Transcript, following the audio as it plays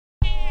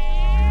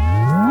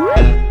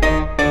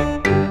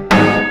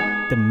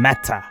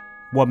matter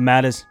what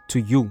matters to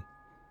you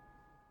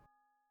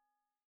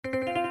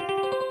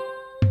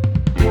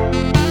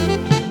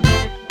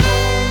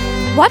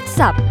What's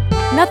up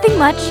Nothing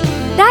much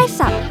ได้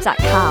สับจาก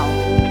ข่าว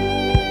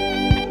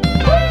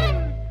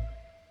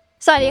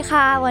สวัสดี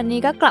ค่ะวันนี้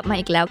ก็กลับมา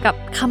อีกแล้วกับ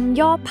คำ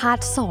ย่อพาร์ท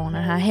2น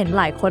ะคะเห็น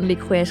หลายคนรี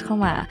เควสเข้า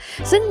มา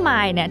ซึ่งไม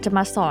ค์เนี่ยจะม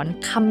าสอน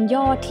คำ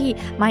ย่อที่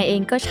ไมค์เอ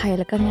งก็ใช้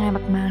แล้วก็ง่าย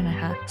มากๆนะ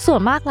คะส่ว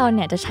นมากเราเ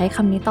นี่ยจะใช้ค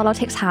ำนี้ตอนเรา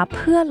เท็กซ์หาเ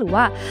พื่อนหรือ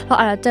ว่าเรา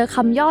อาจจะเจอค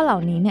ำย่อเหล่า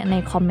นี้เนี่ยใน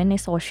คอมเมนต์ใน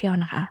โซเชียล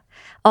นะคะ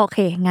โอเค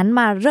งั้น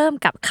มาเริ่ม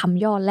กับค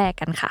ำย่อแรก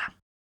กันค่ะ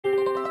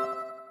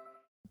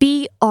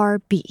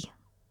BRB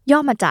ย่อ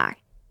มาจาก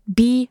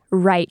Be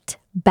right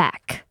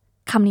back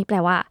คำนี้แปล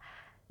ว่า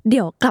เ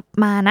ดี๋ยวกลับ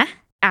มานะ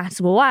ส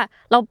มมติว่า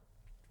เรา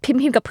พิม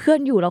พ์กับเพื่อน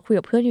อยู่เราคุย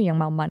กับเพื่อนอยู่อย่าง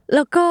เมามันแ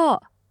ล้วก็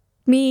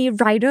มี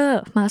ไรเดอร์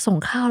มาส่ง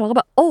ข้าวแล้วก็แ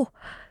บบโอ้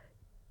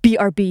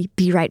BRB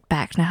be right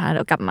back นะคะเ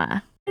ดี๋ยวกลับมา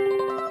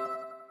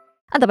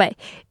อันต่อไป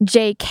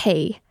JK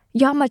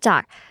ย่อมาจา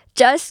ก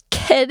just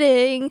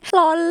kidding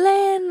ล้อเ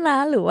ล่นนะ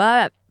หรือว่า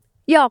แบบ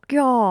หยอ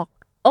ก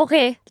โอเค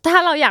ถ้า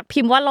เราอยาก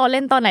พิมพ์ว่าล้อเ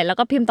ล่นตอนไหนเรา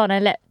ก็พิมพ์ตอนนั้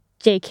นแหละ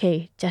JK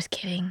just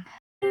kidding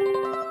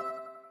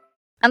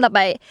อันต่อไป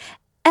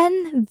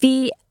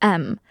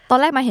NVM ตอ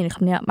นแรกมาเห็นค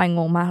ำนี้มันง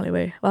งมากเลยเ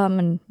ว้ยว่า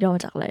มันย่อม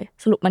าจากอะไร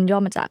สรุปมันย่อ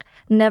มาจาก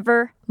never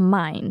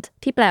mind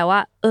ที่แปลว่า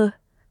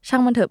ช่า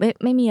งมันเถอะ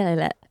ไม่มีอะไร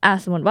แหละ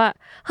สมมติว่า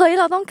เฮ้ย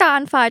เราต้องการ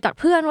ไฟล์จาก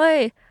เพื่อนเว้ย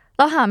เ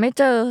ราหาไม่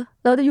เจอ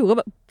เราจะอยู่ก็แ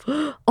บบ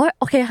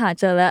โอเคหา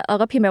เจอแล้วเรา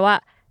ก็พิมพ์ไปว่า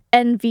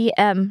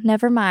NVM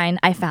never mind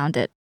I found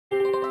it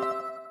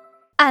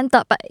อันต่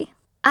อไป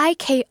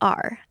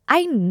IKR I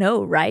know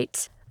right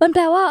มันแป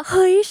ลว่าเ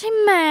ฮ้ยใช่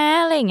ไหม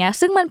อะไรอย่างเงี้ย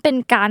ซึ่งมันเป็น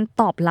การ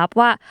ตอบรับ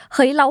ว่าเ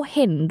ฮ้ยเราเ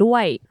ห็นด้ว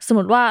ยสมม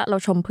ติว่าเรา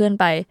ชมเพื่อน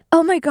ไป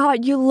Oh my god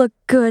you look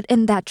good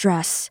in that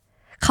dress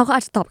เขาก็อ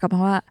าจจะตอบกลับม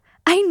าว่า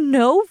I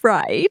know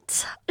right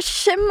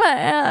ใช่ไหม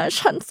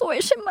ฉันสวย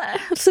ใช่ไหม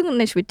ซึ่งใ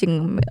นชีวิตจริง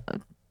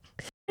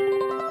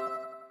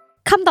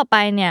คำต่อไป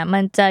เนี่ยมั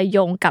นจะโย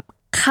งกับ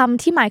ค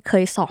ำที่ไมค์เค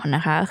ยสอนน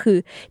ะคะคือ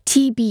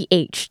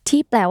TBH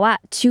ที่แปลว่า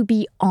to be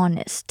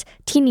honest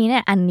ทีนี้เนี่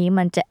ยอันนี้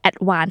มันจะ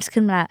advance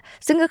ขึ้นมา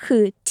ซึ่งก็คื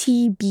อ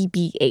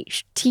TBBH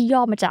ที่ย่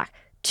อมาจาก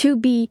to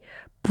be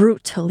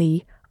brutally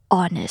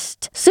honest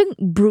ซึ่ง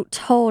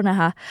brutal นะ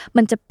คะ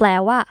มันจะแปล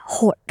ว่าโห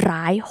ด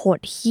ร้ายโห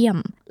ดเหี้ยม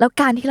แล้ว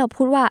การที่เรา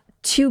พูดว่า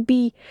to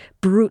be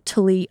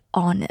brutally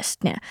honest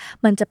เนี่ย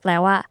มันจะแปล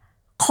ว่า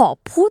ขอ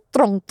พูดต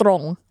ร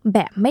งๆแบ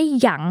บไม่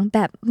ยั้งแบ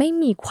บไม่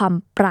มีความ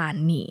ปรา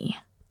ณี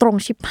ตรง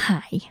ชิบห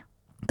าย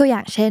ตัวอย่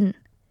างเช่น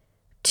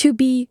To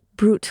be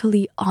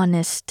brutally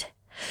honest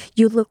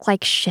you look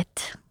like shit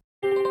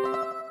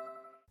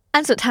อั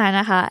นสุดท้าย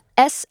นะคะ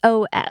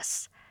SOS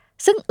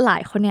ซึ่งหลา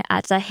ยคนเนี่ยอา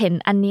จจะเห็น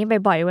อันนี้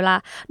บ่อยๆเวลา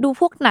ดู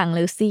พวกหนังห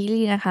รือซี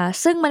รีส์นะคะ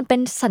ซึ่งมันเป็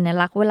นสัญ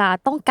ลักษณ์เวลา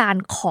ต้องการ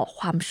ขอค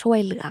วามช่วย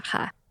เหลือ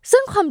ค่ะ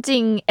ซึ่งความจริ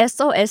ง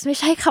SOS ไม่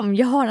ใช่ค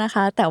ำย่อนะค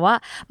ะแต่ว่า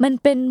มัน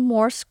เป็น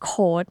Morse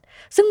code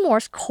ซึ่ง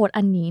Morse code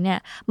อันนี้เนี่ย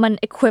มัน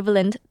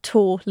equivalent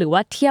to หรือว่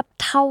าเทียบ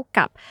เท่า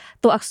กับ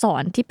ตัวอักษ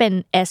รที่เป็น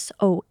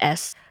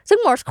SOS ซึ่ง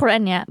Morse code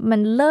อันเนี้ยมั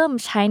นเริ่ม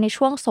ใช้ใน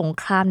ช่วงสง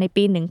ครามใน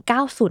ปี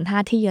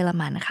1905ที่เยอร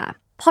มันค่ะ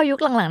พอยุค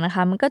หลังๆนะค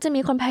ะมันก็จะมี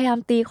คนพยายาม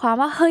ตีความ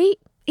ว่าเฮ้ย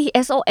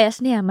SOS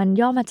เนี่ยมัน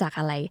ย่อมาจาก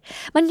อะไร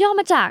มันย่อ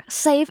มาจาก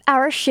Save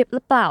Our Ship ห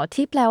รือเปล่า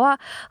ที่แปลว่า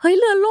เฮ้ย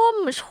เรือล่ม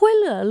ช่วย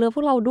เหลือเรือพ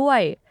วกเราด้วย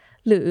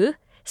หรือ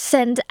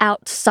send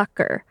out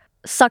succor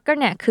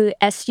เนี่ยคือ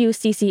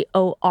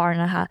SUCCOR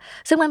นะคะ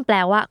ซึ่งมันแปล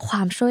ว่าคว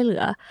ามช่วยเหลื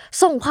อ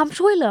ส่งความ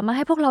ช่วยเหลือมาใ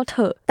ห้พวกเราเถ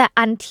อะแต่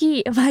อันที่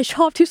ไม่ช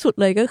อบที่สุด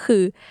เลยก็คื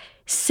อ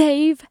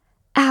save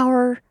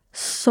our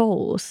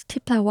souls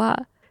ที่แปลว่า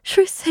ช่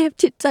วยเซฟ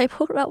จิตใจพ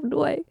วกเรา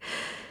ด้วย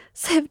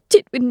เซฟจิ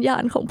ตวิญญา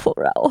ณของพวก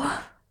เรา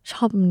ช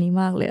อบอันนี้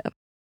มากเลย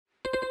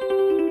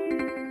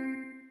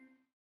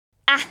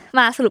ม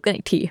าสรุปกัน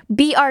อีกที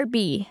BRB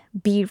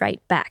be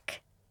right back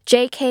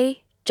JK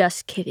just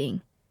kidding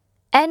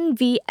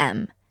NVM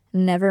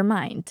never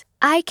mind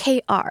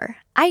IKR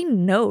I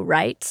know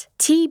right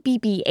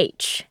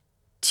TBBH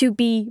to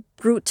be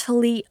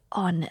brutally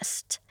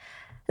honest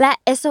และ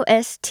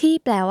SOS ที่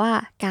แปลว่า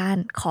การ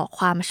ขอค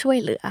วามช่วย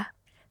เหลือ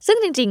ซึ่ง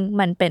จริงๆ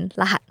มันเป็น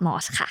รหัสมอ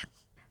ร์สค่ะ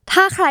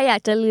ถ้าใครอยา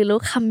กจะเรียนรู้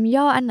คำ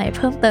ย่ออันไหนเ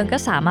พิ่มเติมก็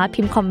สามารถ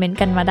พิมพ์คอมเมนต์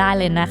กันมาได้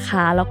เลยนะค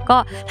ะแล้วก็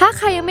ถ้าใ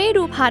ครยังไม่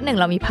ดูพาร์ท1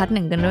เรามีพาร์ท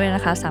1กันด้วยน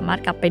ะคะสามารถ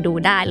กลับไปดู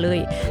ได้เลย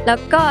แล้ว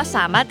ก็ส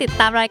ามารถติด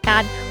ตามรายกา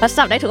รWhat's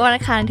Upได้ทุกวัน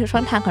อังคารทุกช่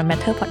องทางของ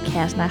Matter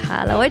Podcast นะคะ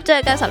แล้วไว้เจ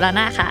อกันสัปดาห์ห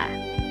น้าค่ะ